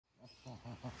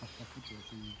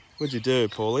What'd you do,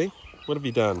 Pauly? What have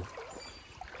you done?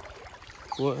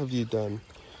 What have you done?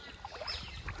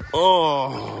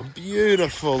 Oh,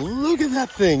 beautiful. Look at that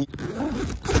thing.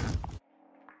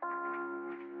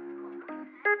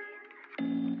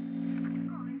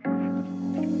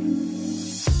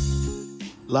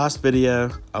 Last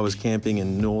video, I was camping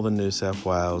in northern New South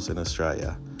Wales in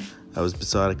Australia. I was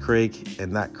beside a creek,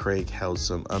 and that creek held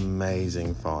some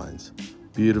amazing finds.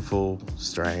 Beautiful,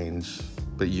 strange,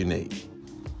 but unique.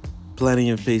 Plenty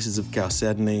of pieces of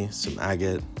chalcedony, some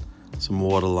agate, some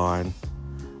waterline.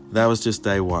 That was just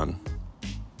day one,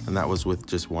 and that was with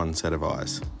just one set of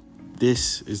eyes.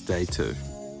 This is day two.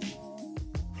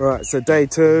 All right, so day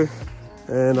two,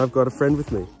 and I've got a friend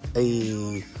with me.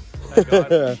 Hey.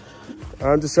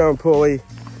 I'm just showing Pauly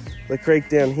the creek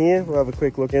down here. We'll have a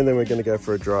quick look and then we're gonna go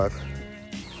for a drive.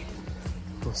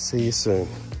 We'll see you soon.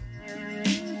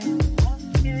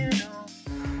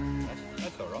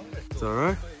 That's all right. It's all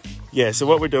right? Yeah, so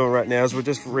what we're doing right now is we're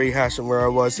just rehashing where I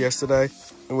was yesterday.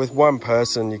 And with one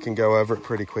person, you can go over it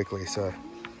pretty quickly, so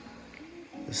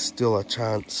there's still a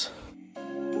chance.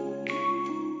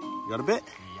 You got a bit?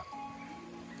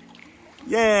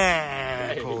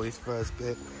 Yeah! Pauly's first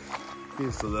bit.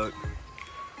 Here's the look.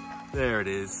 There it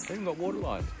is. They even got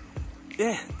waterline.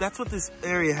 Yeah, that's what this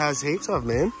area has heaps of,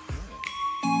 man.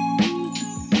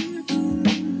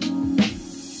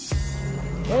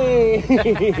 Hey!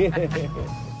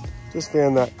 Just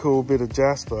found that cool bit of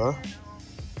jasper.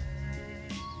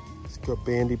 It's got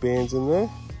bandy bands in there.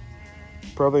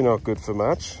 Probably not good for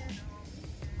much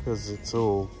because it's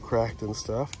all cracked and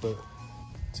stuff, but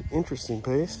it's an interesting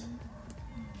piece.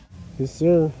 Yes,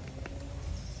 sir.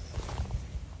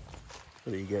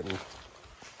 What are you getting?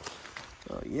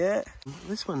 Oh, yeah.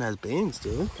 This one has bands,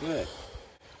 dude. Yeah. You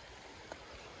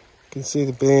can see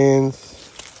the bands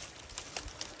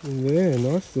in there.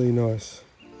 Nicely nice.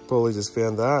 Pauly just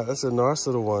found that. That's a nice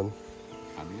little one.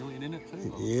 Chameleon in it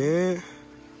too. Yeah.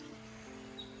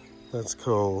 That's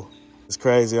cool. It's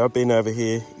crazy. I've been over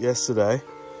here yesterday,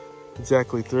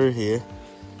 exactly through here,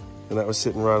 and that was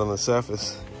sitting right on the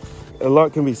surface. A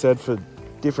lot can be said for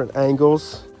different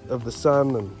angles of the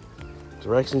sun and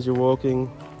directions you're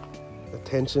walking,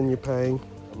 attention you're paying.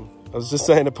 I was just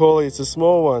saying to Pauly, it's the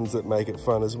small ones that make it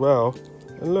fun as well.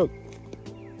 And look,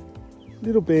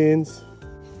 little bands.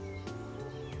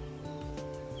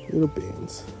 Little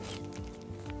bands.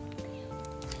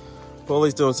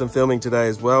 Pauly's doing some filming today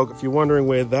as well. If you're wondering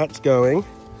where that's going,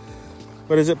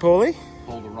 what is it, Pauly?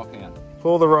 Paul the Rockhound.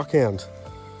 Paul the Rockhound.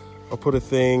 I'll put a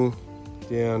thing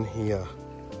down here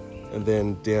and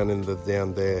then down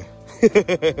there.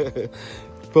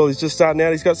 Pauly's just starting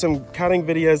out. He's got some cutting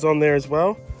videos on there as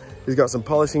well. He's got some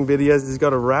polishing videos. He's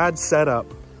got a rad setup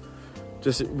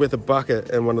just with a bucket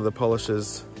and one of the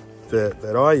polishers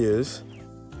that I use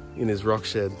in his rock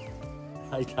shed.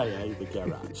 AKA the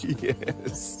garage.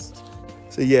 Yes.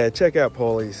 So yeah, check out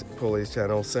Pauly's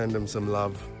channel. Send him some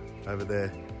love over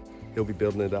there. He'll be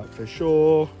building it up for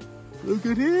sure. Look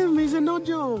at him, he's a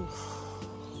nodule.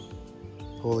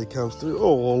 Pauly comes through.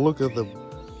 Oh, look at the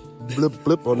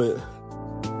blip on it.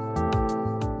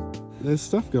 There's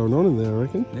stuff going on in there, I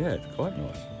reckon. Yeah, it's quite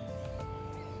nice.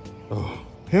 Oh,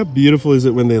 how beautiful is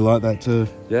it when they're like that too?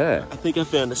 Yeah. I think I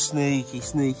found a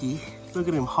sneaky. Look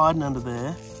at him hiding under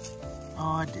there.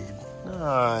 Oh, I did.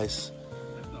 Nice.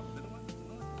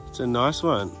 It's a nice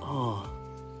one. Oh,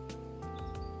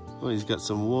 he's got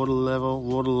some water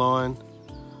line.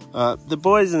 The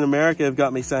boys in America have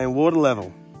got me saying water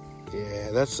level.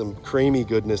 Yeah, that's some creamy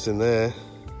goodness in there.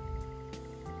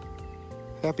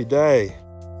 Happy day.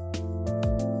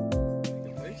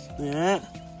 Yeah.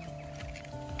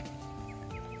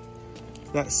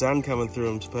 That sun coming through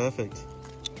him's perfect.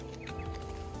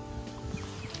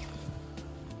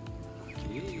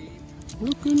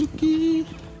 Looky.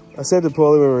 I said to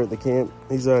Pauly when we were at the camp,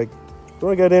 he's like, "Do you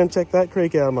want to go down and check that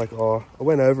creek out?" I'm like, "Oh, I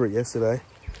went over it yesterday."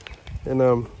 And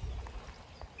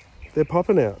they're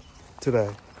popping out today.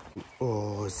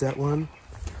 Oh, is that one?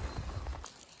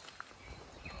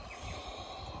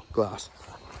 Glass.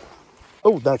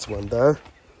 Oh, that's one though.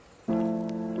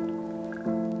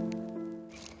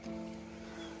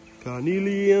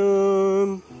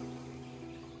 Carnelian.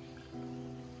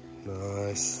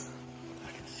 Nice.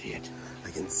 I can see it. I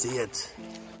can see it.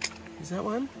 Is that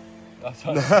one? I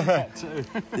thought I see that too.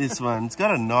 This one. It's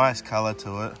got a nice colour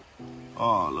to it.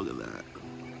 Oh, look at that.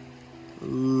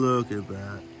 Look at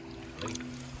that.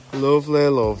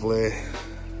 Lovely.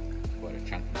 Quite a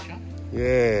chunky chunk.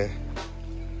 Yeah.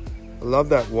 I love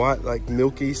that white, like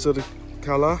milky sort of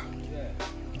colour. Yeah.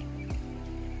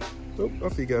 Oh,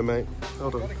 off you go, mate.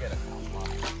 Hold on. Gotta get it.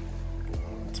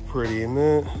 It's pretty, isn't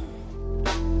it?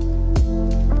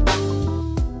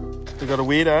 got a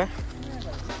weirdo.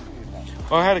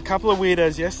 I had a couple of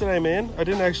weirdos yesterday, man. I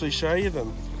didn't actually show you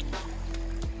them.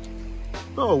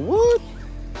 Oh, what?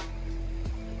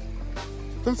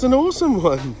 That's an awesome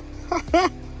one.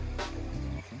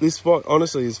 This spot,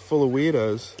 honestly, is full of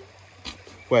weirdos.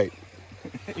 Wait.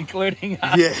 Including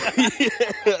us. Yeah, yeah,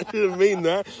 I didn't mean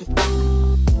that.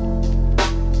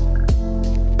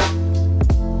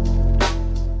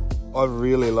 I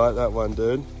really like that one,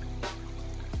 dude.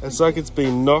 It's like it's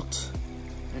been knocked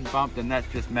And bumped, and that's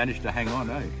just managed to hang on,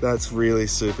 eh? That's really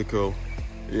super cool.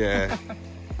 Yeah.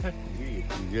 Weird.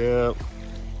 Yep.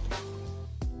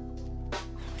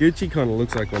 Gucci kind of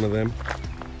looks like one of them.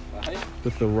 Right?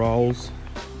 With the rolls.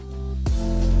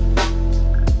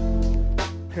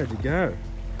 How'd you go?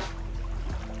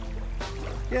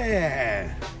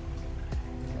 Yeah.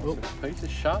 Oh, pieces,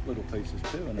 sharp little pieces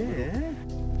too. In Yeah.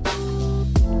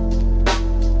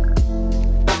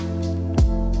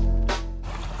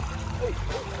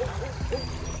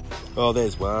 Oh,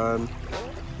 there's one.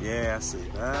 Yeah, I see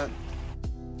that.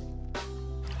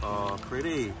 Oh,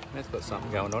 pretty. That's got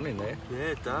something going on in there. Yeah,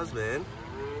 it does, man.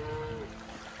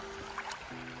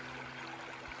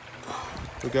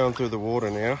 We're going through the water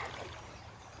now.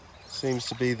 Seems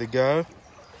to be the go.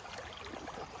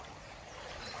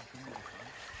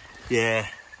 Yeah.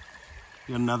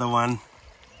 Got another one.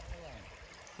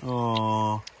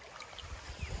 Oh.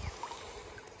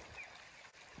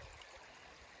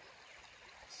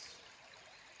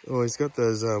 Oh, he's got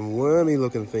those wormy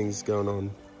looking things going on.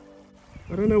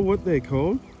 I don't know what they're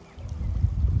called.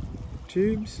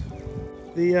 Tubes.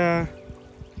 The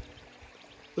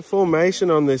formation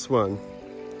on this one.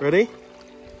 Ready?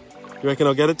 You reckon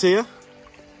I'll get it to you?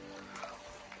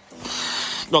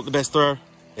 Not the best throw.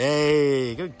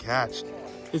 Hey, good catch.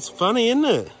 It's funny, isn't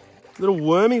it? Little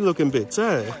wormy looking bits,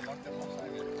 eh?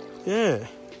 Yeah.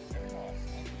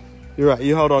 You're right,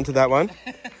 you hold on to that one.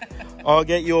 I'll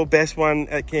get your best one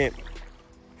at camp.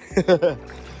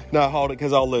 No, hold it,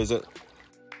 because I'll lose it.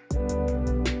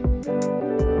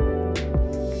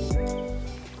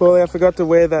 Pauly, I forgot to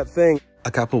wear that thing. A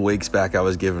couple of weeks back, I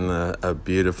was given a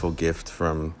beautiful gift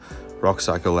from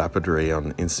Rockcycle Lapidary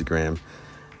on Instagram.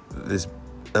 This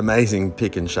amazing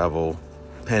pick and shovel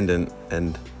pendant,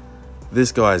 and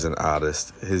this guy's an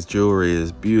artist. His jewelry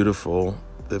is beautiful.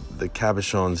 The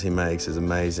cabochons he makes is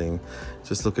amazing.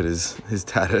 Just look at his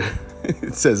tattoo.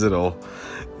 It says it all.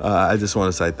 I just want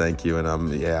to say thank you,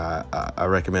 and yeah, I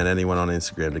recommend anyone on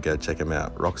Instagram to go check him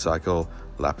out. Rockcycle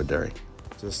Lapidary.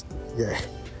 Just, yeah,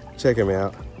 check him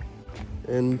out.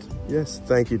 And yes,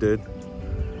 thank you, dude.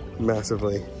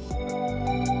 Massively.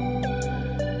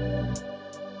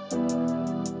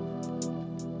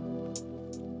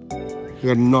 We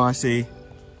got a nicey.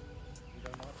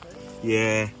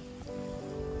 Yeah.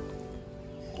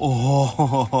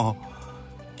 Oh,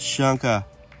 chunker.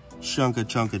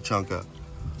 Chunker.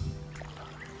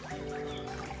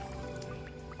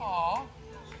 Oh,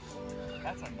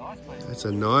 that's a nice piece. That's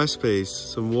a nice piece.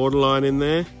 Some waterline in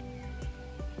there.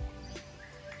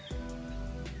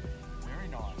 Very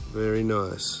nice. Very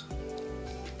nice.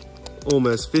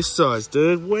 Almost fist size,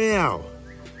 dude. Wow.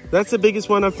 That's the biggest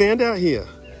one I've found out here.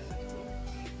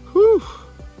 Whew.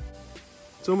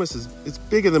 It's almost it's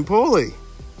bigger than Pauly.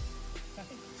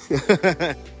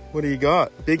 What do you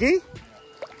got? Biggie?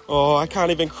 Oh, I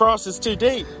can't even cross. It's too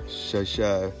deep.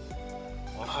 Show.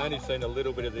 I've only seen a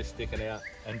little bit of this sticking out,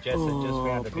 and Justin just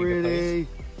found a bigger pretty. piece.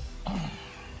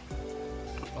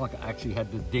 Like I actually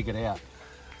had to dig it out.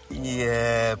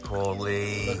 Yeah,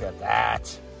 Pauly. Look at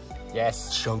that.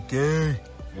 Yes. Chunky.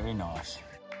 Very nice.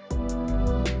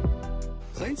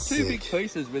 Seen two Sick. big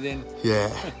pieces within. Yeah.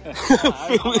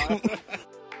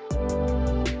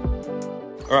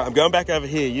 All right, I'm going back over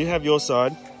here. You have your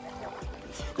side.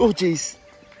 Oh, geez.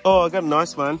 Oh, I got a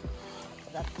nice one.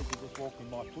 That's because you just walked in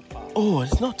my footpath. Oh,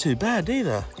 it's not too bad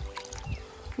either.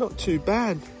 Not too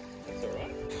bad. That's all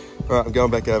right. All right, I'm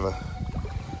going back over.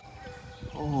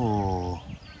 Oh.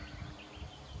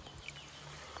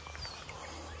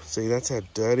 See, that's how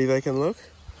dirty they can look.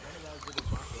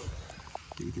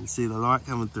 You can see the light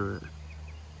coming through it.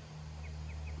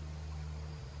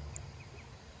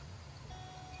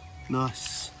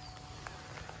 Nice.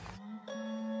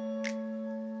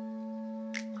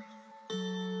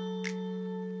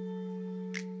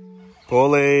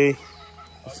 Pauly.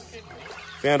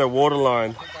 Found a water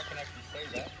line. I can actually see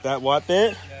that. That white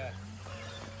there? Yeah.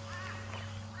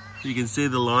 You can see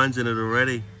the lines in it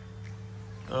already.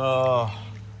 Oh,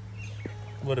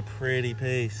 what a pretty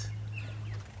piece.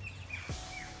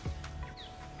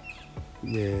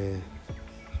 Yeah,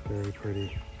 very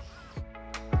pretty.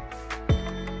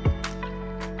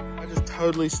 I just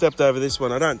totally stepped over this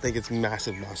one. I don't think it's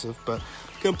massive, but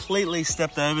completely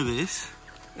stepped over this.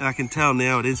 And I can tell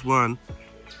now it is one.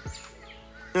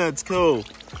 Yeah, it's cool.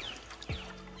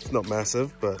 It's not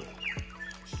massive, but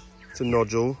it's a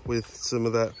nodule with some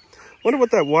of that. Wonder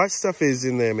what that white stuff is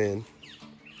in there, man.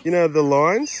 You know, the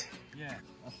lines? Yeah.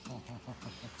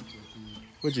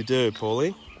 What'd you do,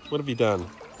 Pauly? What have you done?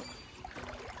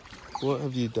 What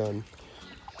have you done?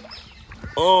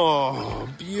 Oh,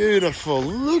 beautiful.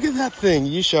 Look at that thing.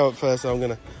 You show it first. I'm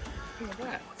going to... Look at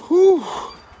that. Whew.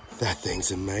 That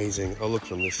thing's amazing. I'll look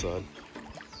from this side.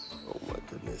 Oh, my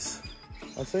goodness.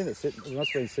 I've seen it sitting. It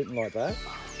must have been sitting like that.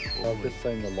 I've just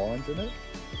seen the lines in it.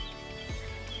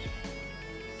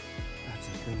 That's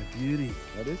a thing of beauty.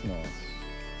 That is nice.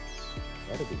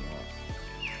 That'd be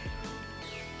nice.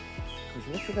 Because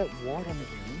look at that white on the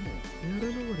end. Yeah, I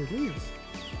don't know what it is.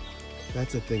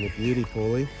 That's a thing of beauty,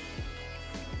 Pauly.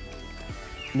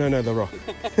 No, the rock.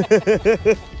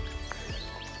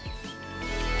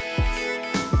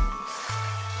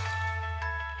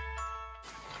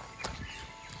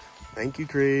 Thank you,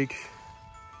 Craig.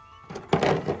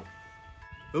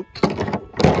 Oh.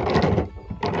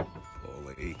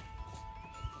 Pauly.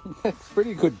 That's a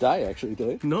pretty good day, actually,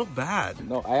 dude. Not bad.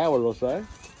 Not an hour or so.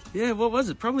 Yeah, what was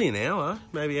it? Probably an hour,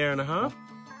 maybe hour and a half.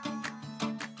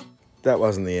 That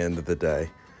wasn't the end of the day,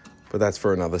 but that's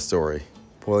for another story.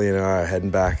 Pauly and I are heading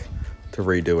back to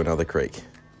redo another creek,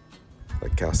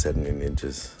 like Cal said in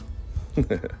ninjas.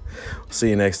 See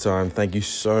you next time. Thank you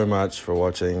so much for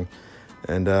watching,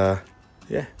 and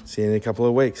yeah, see you in a couple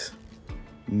of weeks.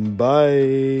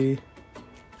 Bye.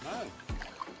 No.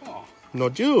 Oh.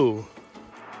 Not you.